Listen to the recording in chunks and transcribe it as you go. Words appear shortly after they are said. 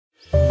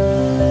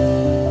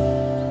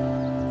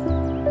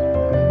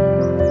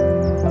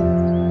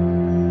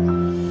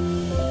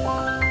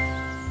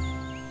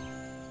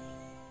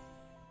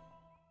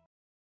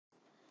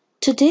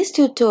Today's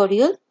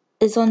tutorial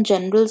is on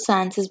General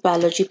Sciences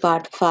Biology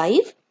Part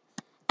 5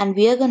 and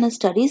we are going to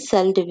study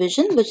cell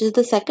division, which is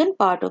the second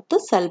part of the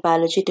cell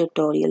biology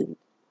tutorial.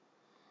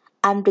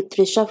 I'm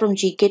Trisha from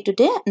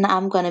GKToday and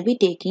I'm going to be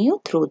taking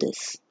you through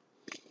this.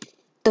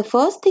 The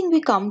first thing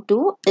we come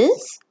to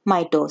is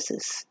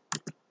mitosis.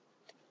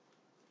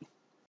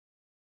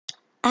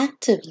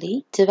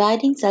 Actively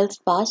dividing cells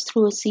pass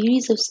through a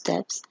series of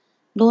steps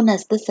known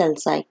as the cell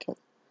cycle.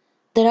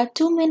 There are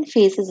two main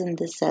phases in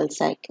this cell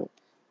cycle.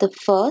 The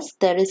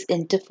first, there is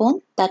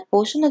interphone, that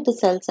portion of the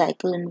cell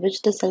cycle in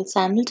which the cell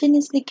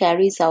simultaneously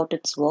carries out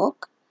its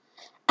work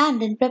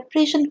and in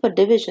preparation for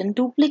division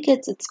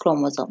duplicates its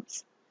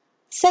chromosomes.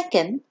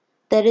 Second,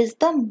 there is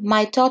the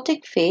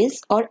mitotic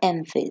phase or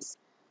M phase,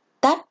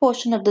 that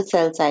portion of the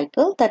cell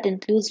cycle that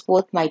includes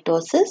both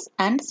mitosis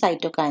and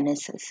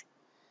cytokinesis.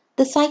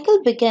 The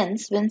cycle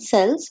begins when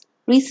cells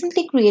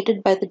recently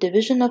created by the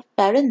division of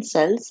parent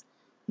cells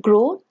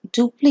grow,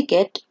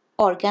 duplicate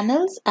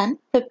organelles and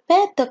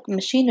prepare the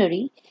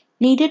machinery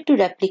needed to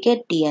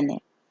replicate DNA.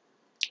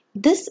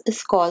 This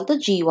is called the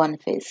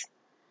G1 phase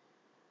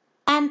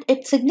and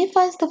it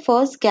signifies the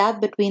first gap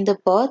between the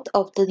birth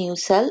of the new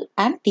cell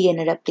and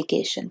DNA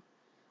replication.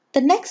 The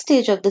next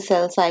stage of the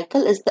cell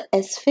cycle is the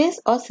S phase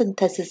or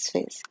synthesis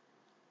phase.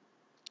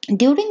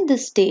 During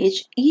this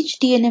stage, each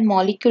DNA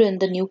molecule in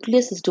the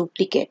nucleus is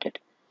duplicated.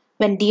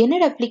 When DNA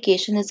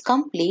replication is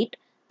complete,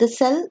 the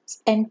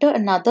cells enter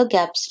another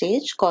gap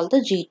stage called the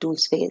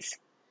G2 phase.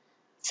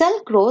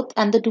 Cell growth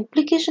and the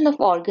duplication of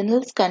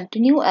organelles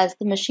continue as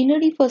the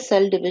machinery for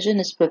cell division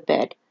is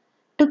prepared.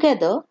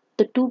 Together,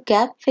 the two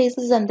gap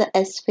phases and the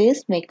S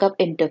phase make up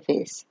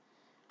interphase,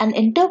 an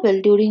interval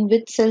during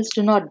which cells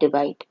do not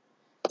divide.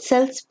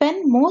 Cells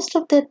spend most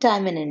of their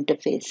time in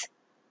interphase.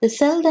 The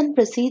cell then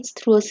proceeds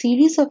through a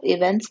series of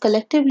events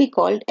collectively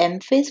called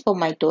M phase for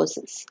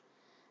mitosis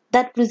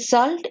that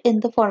result in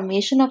the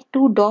formation of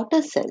two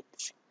daughter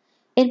cells.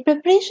 In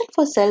preparation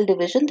for cell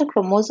division, the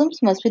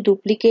chromosomes must be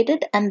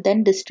duplicated and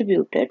then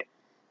distributed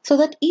so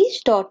that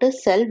each daughter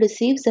cell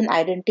receives an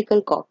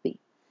identical copy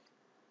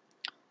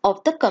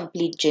of the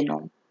complete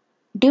genome.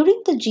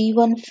 During the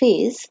G1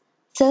 phase,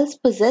 cells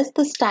possess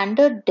the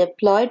standard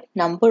diploid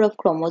number of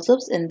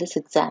chromosomes, in this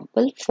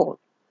example 4.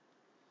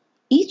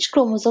 Each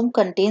chromosome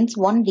contains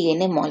one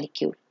DNA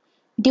molecule.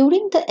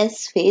 During the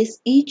S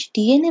phase, each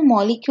DNA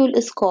molecule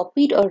is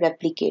copied or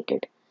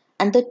replicated,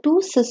 and the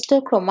two sister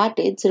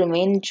chromatids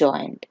remain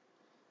joined.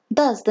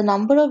 Thus, the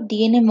number of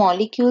DNA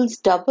molecules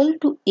double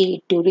to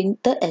 8 during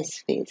the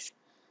S phase,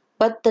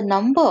 but the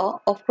number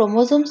of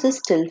chromosomes is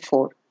still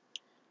 4.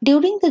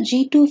 During the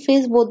G2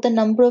 phase, both the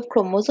number of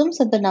chromosomes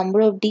and the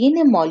number of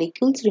DNA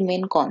molecules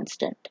remain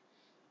constant.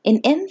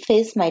 In M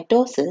phase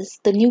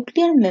mitosis, the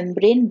nuclear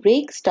membrane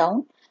breaks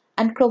down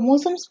and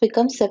chromosomes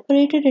become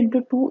separated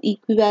into two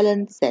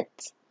equivalent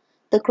sets.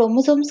 The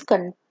chromosomes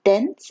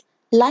condense,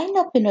 line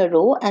up in a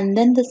row, and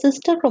then the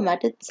sister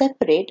chromatids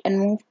separate and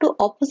move to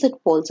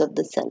opposite poles of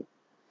the cell.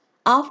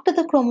 After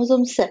the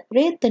chromosomes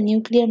separate, the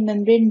nuclear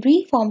membrane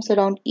reforms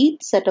around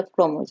each set of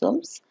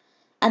chromosomes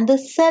and the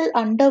cell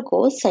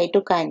undergoes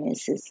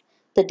cytokinesis,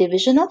 the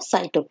division of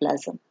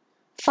cytoplasm.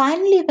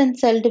 Finally, when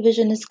cell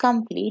division is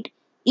complete,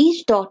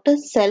 each daughter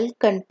cell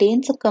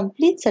contains a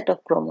complete set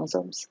of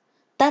chromosomes.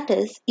 That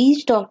is,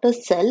 each daughter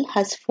cell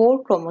has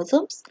 4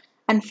 chromosomes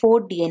and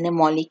 4 DNA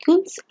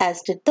molecules,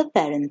 as did the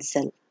parent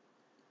cell.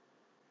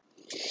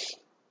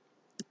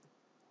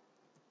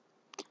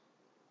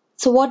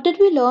 So what did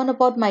we learn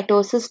about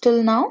mitosis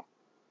till now?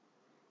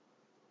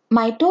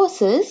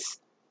 Mitosis,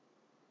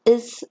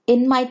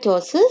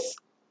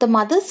 the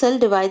mother cell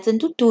divides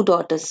into 2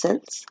 daughter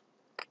cells,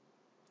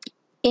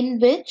 in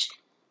which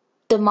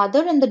the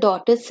mother and the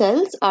daughter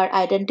cells are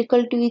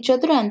identical to each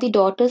other and the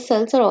daughter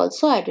cells are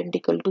also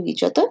identical to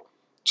each other,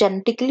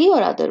 genetically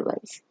or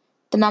otherwise.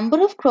 The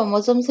number of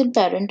chromosomes in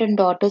parent and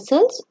daughter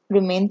cells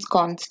remains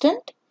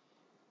constant.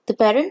 The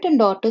parent and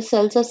daughter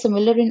cells are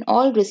similar in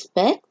all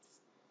respects.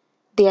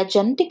 They are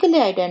genetically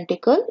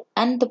identical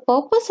and the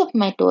purpose of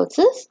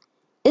mitosis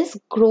is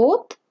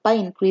growth by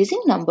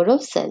increasing number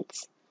of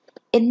cells.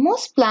 In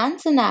most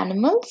plants and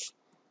animals,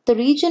 the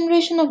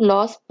regeneration of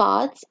lost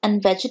parts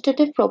and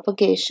vegetative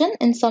propagation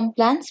in some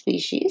plant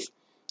species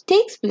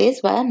takes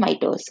place via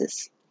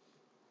mitosis.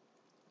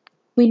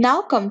 We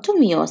now come to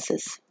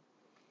meiosis.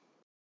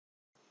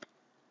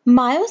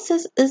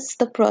 Meiosis is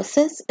the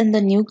process in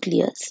the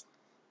nucleus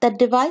that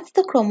divides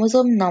the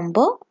chromosome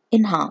number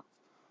in half.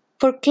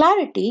 For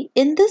clarity,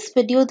 in this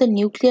video the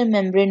nuclear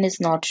membrane is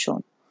not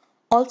shown.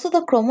 Also,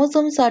 the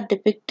chromosomes are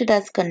depicted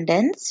as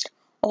condensed,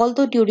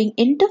 although during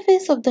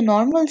interphase of the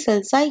normal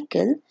cell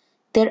cycle,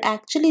 they are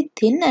actually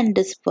thin and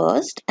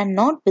dispersed and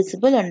not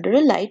visible under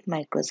a light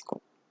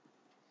microscope.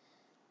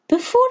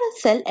 Before a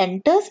cell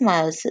enters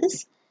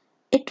meiosis,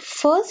 it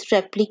first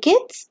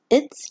replicates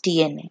its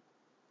DNA.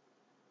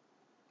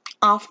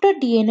 After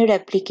DNA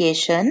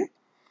replication,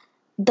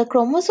 the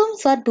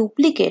chromosomes are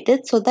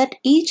duplicated so that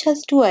each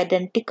has 2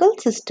 identical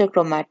sister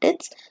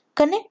chromatids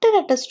connected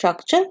at a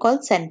structure called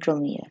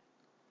centromere.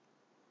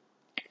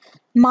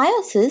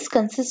 Meiosis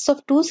consists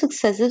of two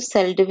successive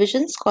cell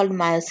divisions called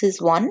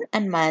meiosis I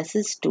and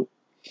meiosis II,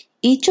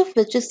 each of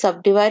which is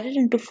subdivided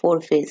into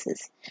four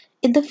phases.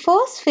 In the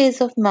first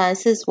phase of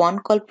meiosis I,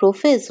 called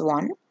prophase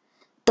I,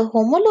 the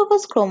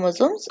homologous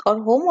chromosomes or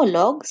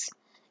homologs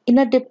in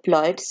a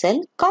diploid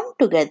cell come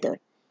together.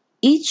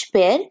 Each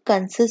pair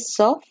consists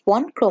of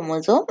one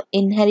chromosome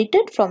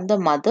inherited from the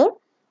mother,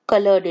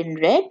 colored in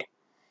red,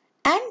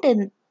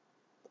 and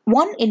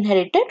one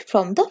inherited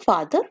from the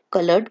father,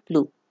 colored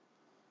blue.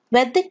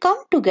 When they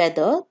come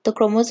together, the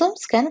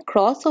chromosomes can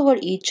cross over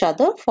each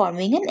other,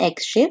 forming an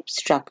X-shaped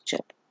structure.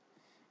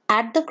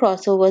 At the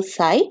crossover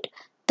site,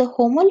 the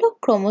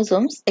homolog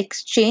chromosomes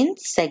exchange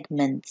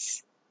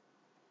segments.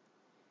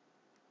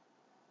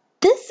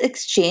 This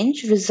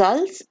exchange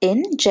results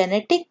in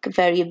genetic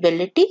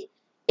variability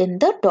in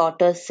the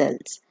daughter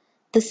cells.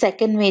 The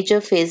second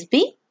major phase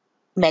being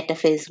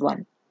metaphase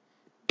I.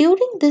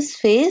 During this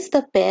phase,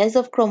 the pairs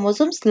of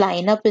chromosomes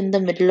line up in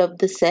the middle of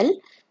the cell.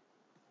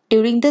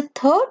 During the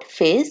third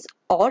phase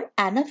or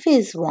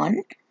anaphase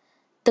I,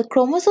 the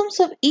chromosomes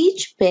of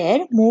each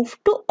pair move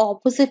to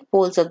opposite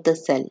poles of the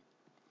cell.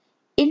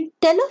 In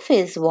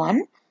telophase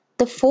I,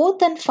 the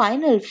fourth and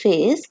final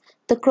phase,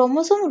 the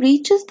chromosome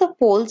reaches the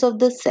poles of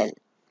the cell.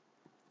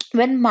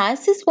 When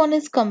meiosis I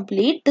is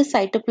complete, the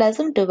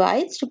cytoplasm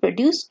divides to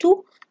produce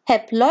two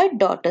haploid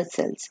daughter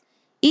cells,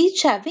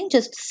 each having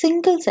just a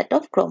single set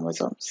of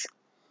chromosomes.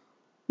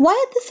 Why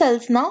are the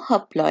cells now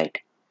haploid?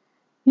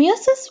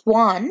 Meiosis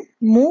I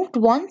moved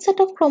one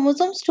set of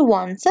chromosomes to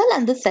one cell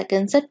and the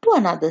second set to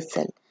another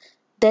cell.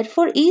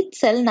 Therefore, each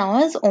cell now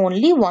has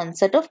only one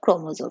set of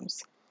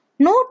chromosomes.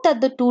 Note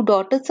that the two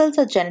daughter cells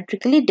are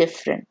genetically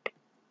different.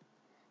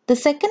 The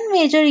second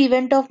major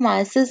event of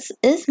meiosis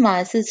is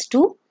meiosis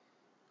II,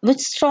 which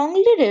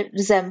strongly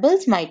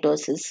resembles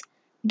mitosis.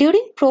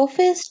 During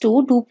prophase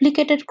II,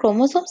 duplicated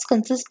chromosomes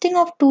consisting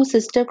of two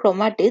sister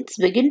chromatids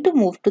begin to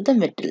move to the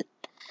middle.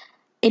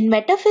 In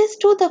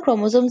metaphase II, the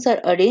chromosomes are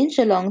arranged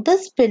along the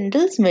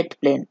spindle's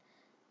midplane.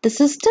 The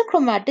sister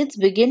chromatids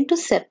begin to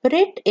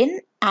separate in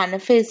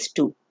anaphase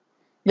II,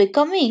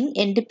 becoming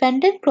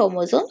independent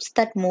chromosomes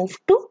that move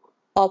to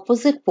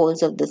opposite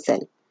poles of the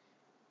cell.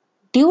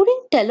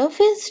 During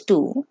telophase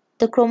II,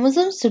 the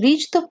chromosomes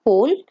reach the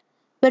pole.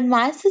 When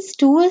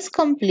meiosis II is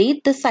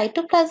complete, the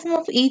cytoplasm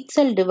of each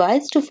cell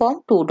divides to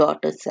form two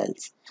daughter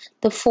cells.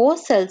 The four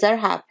cells are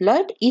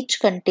haploid, each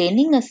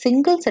containing a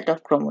single set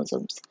of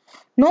chromosomes.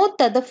 Note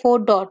that the four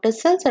daughter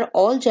cells are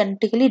all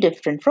genetically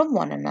different from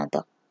one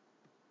another.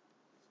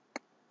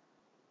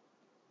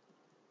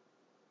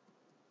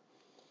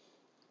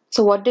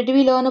 So what did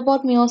we learn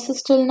about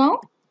meiosis till now?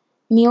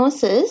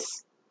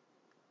 Meiosis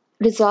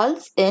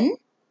results in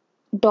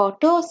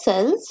daughter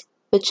cells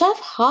which have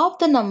half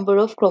the number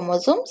of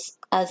chromosomes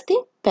as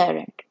the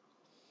parent.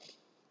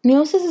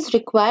 Meiosis is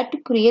required to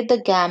create the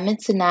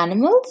gametes in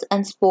animals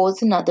and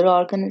spores in other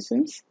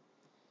organisms.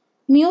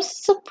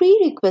 Meiosis is a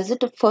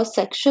prerequisite for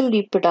sexual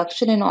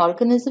reproduction in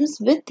organisms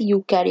with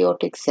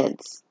eukaryotic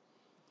cells.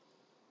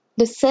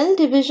 The cell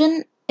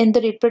division in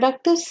the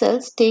reproductive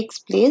cells takes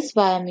place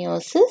via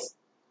meiosis.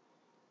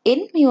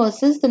 In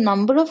meiosis, the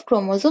number of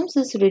chromosomes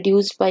is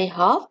reduced by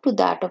half to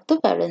that of the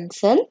parent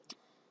cell,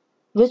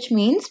 which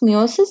means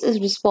meiosis is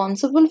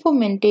responsible for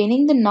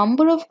maintaining the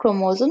number of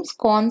chromosomes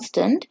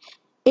constant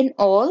in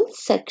all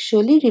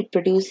sexually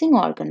reproducing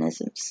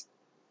organisms.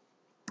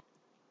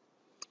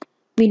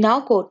 We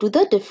now go to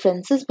the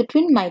differences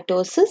between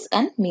mitosis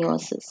and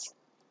meiosis.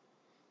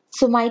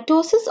 So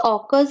mitosis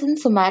occurs in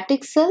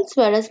somatic cells,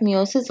 whereas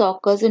meiosis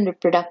occurs in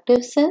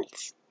reproductive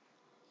cells.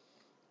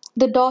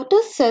 The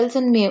daughter cells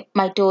in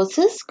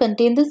mitosis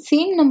contain the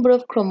same number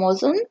of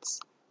chromosomes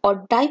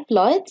or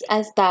diploids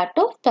as that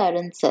of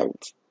parent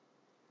cells.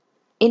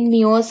 In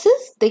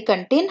meiosis, they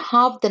contain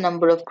half the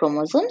number of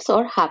chromosomes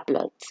or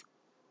haploids.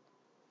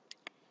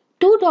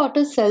 Two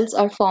daughter cells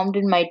are formed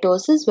in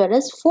mitosis,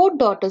 whereas four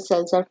daughter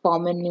cells are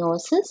formed in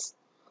meiosis.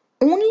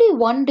 Only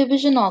one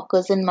division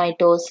occurs in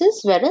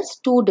mitosis, whereas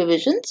two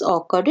divisions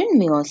occur in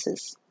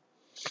meiosis.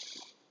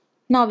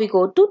 Now we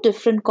go to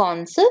different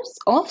concepts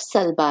of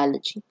cell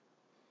biology.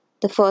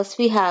 The first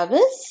we have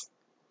is,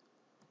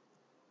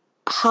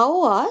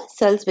 how are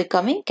cells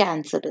becoming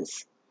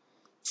cancerous?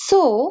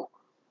 So,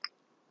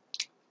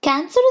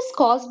 cancer is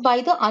caused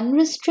by the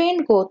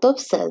unrestrained growth of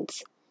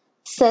cells.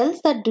 Cells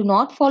that do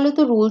not follow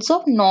the rules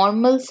of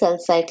normal cell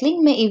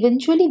cycling may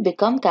eventually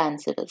become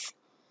cancerous.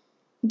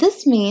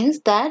 This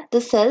means that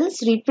the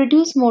cells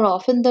reproduce more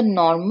often than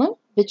normal,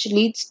 which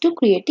leads to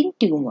creating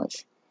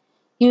tumors.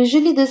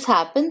 Usually this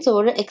happens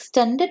over an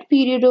extended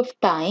period of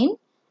time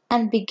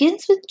and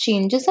begins with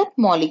changes at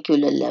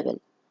molecular level.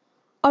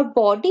 Our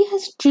body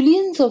has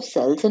trillions of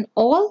cells and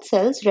all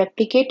cells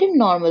replicate in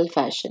normal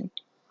fashion.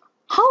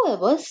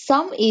 However,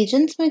 some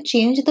agents may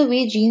change the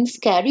way genes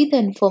carry the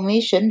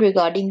information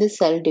regarding the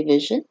cell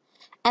division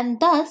and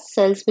thus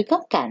cells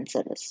become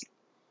cancerous.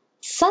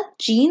 Such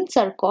genes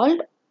are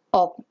called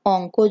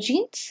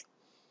oncogenes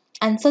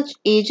and such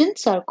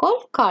agents are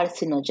called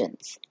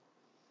carcinogens.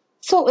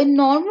 So in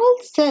normal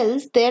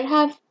cells there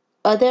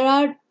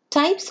are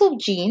types of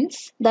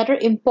genes that are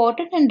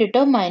important in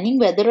determining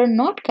whether or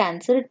not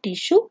cancer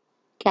tissue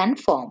can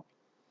form.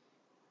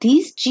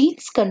 These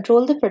genes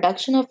control the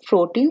production of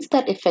proteins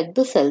that affect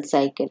the cell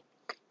cycle.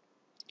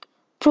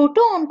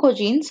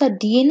 Proto-oncogenes are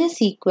DNA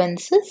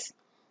sequences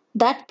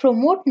that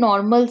promote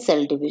normal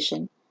cell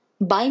division.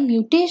 By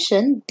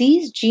mutation,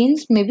 these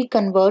genes may be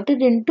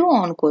converted into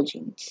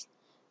oncogenes,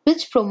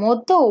 which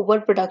promote the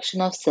overproduction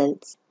of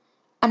cells.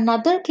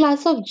 Another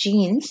class of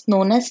genes,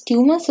 known as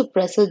tumor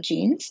suppressor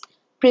genes,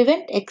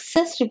 prevent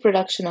excess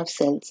reproduction of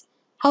cells.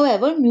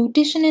 However,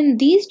 mutation in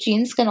these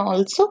genes can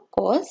also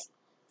cause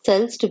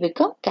cells to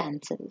become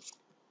cancerous.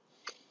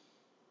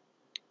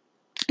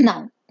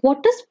 Now,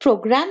 what is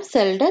programmed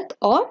cell death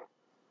or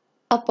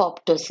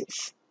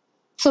apoptosis?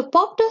 So,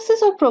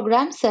 apoptosis or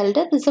programmed cell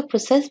death is a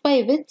process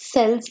by which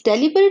cells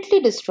deliberately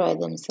destroy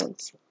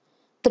themselves.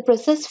 The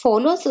process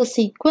follows a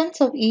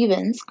sequence of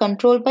events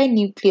controlled by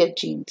nuclear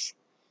genes.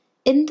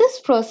 In this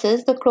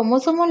process, the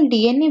chromosomal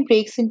DNA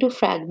breaks into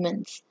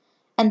fragments,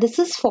 and this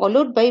is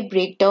followed by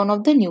breakdown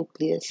of the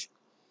nucleus.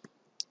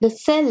 The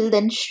cell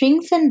then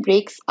shrinks and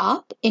breaks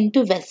up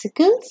into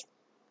vesicles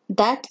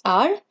that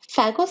are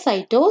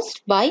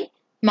phagocytosed by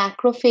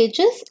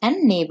macrophages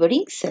and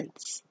neighboring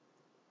cells.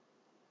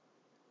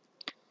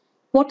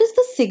 What is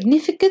the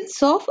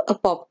significance of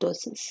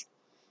apoptosis?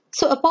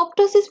 So,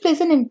 apoptosis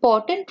plays an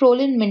important role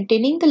in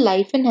maintaining the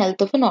life and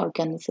health of an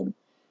organism.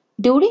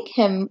 During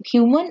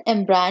human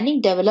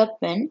embryonic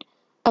development,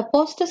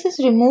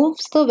 apoptosis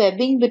removes the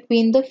webbing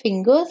between the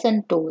fingers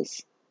and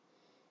toes.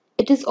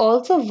 It is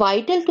also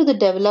vital to the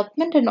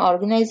development and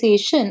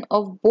organization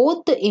of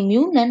both the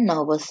immune and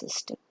nervous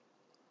system.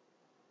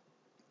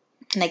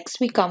 Next,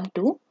 we come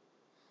to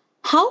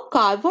how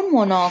carbon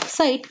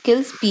monoxide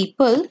kills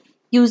people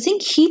using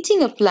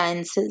heating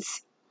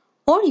appliances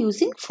or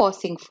using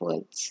fossil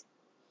fuels.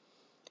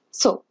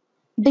 So,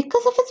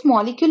 because of its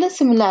molecular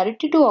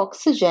similarity to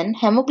oxygen,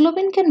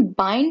 hemoglobin can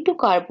bind to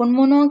carbon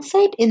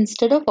monoxide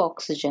instead of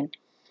oxygen,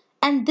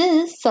 and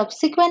this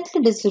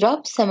subsequently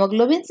disrupts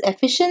hemoglobin's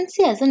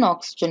efficiency as an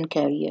oxygen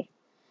carrier.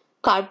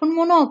 Carbon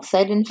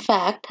monoxide, in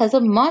fact, has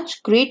a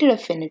much greater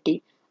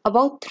affinity,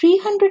 about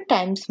 300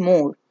 times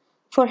more,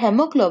 for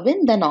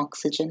hemoglobin than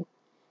oxygen.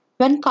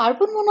 When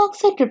carbon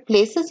monoxide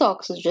replaces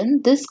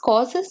oxygen, this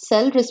causes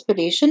cell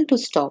respiration to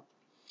stop,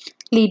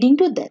 leading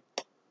to death.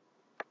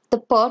 The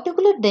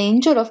particular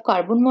danger of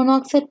carbon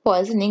monoxide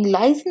poisoning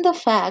lies in the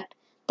fact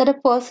that a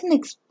person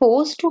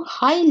exposed to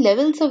high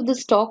levels of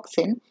this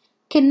toxin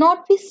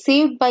cannot be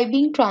saved by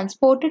being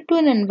transported to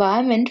an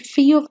environment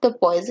free of the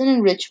poison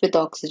and rich with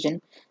oxygen,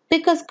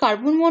 because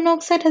carbon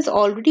monoxide has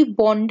already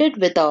bonded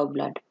with our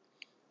blood.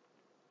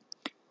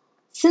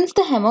 Since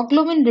the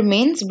hemoglobin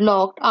remains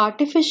blocked,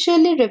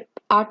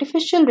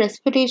 artificial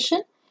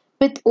respiration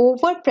with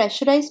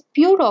over-pressurized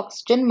pure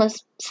oxygen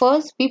must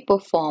first be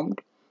performed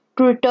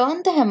to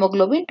return the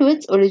hemoglobin to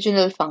its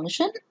original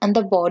function and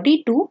the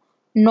body to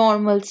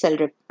normal cell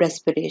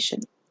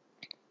respiration.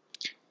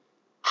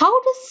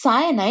 How does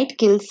cyanide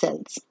kill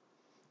cells?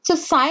 So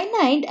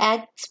cyanide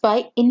acts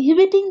by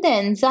inhibiting the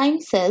enzyme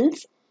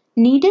cells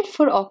needed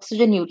for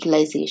oxygen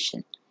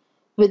utilization.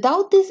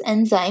 Without these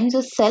enzymes,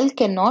 a cell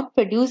cannot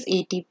produce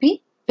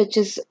ATP, which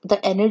is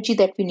the energy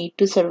that we need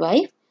to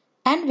survive,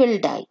 and will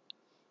die.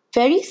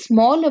 Very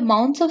small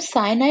amounts of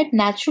cyanide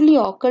naturally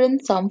occur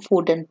in some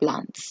food and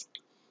plants.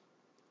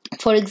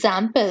 For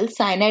example,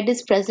 cyanide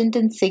is present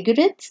in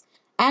cigarettes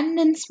and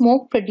in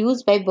smoke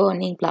produced by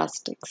burning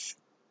plastics.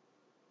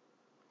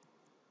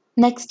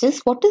 Next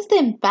is, what is the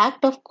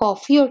impact of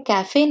coffee or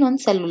caffeine on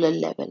cellular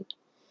level?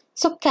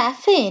 So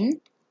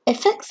caffeine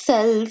affects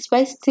cells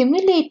by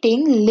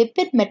stimulating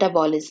lipid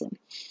metabolism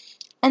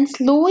and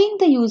slowing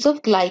the use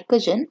of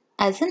glycogen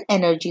as an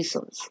energy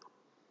source.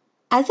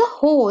 As a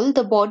whole,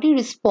 the body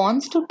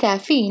responds to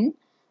caffeine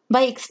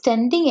by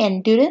extending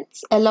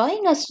endurance,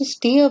 allowing us to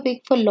stay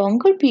awake for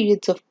longer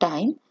periods of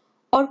time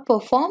or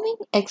performing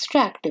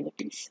extra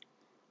activities.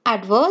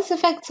 Adverse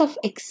effects of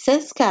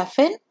excess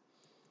caffeine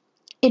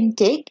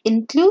intake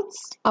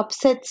includes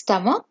upset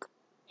stomach,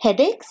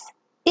 headaches,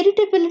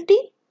 irritability,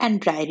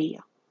 and diarrhea.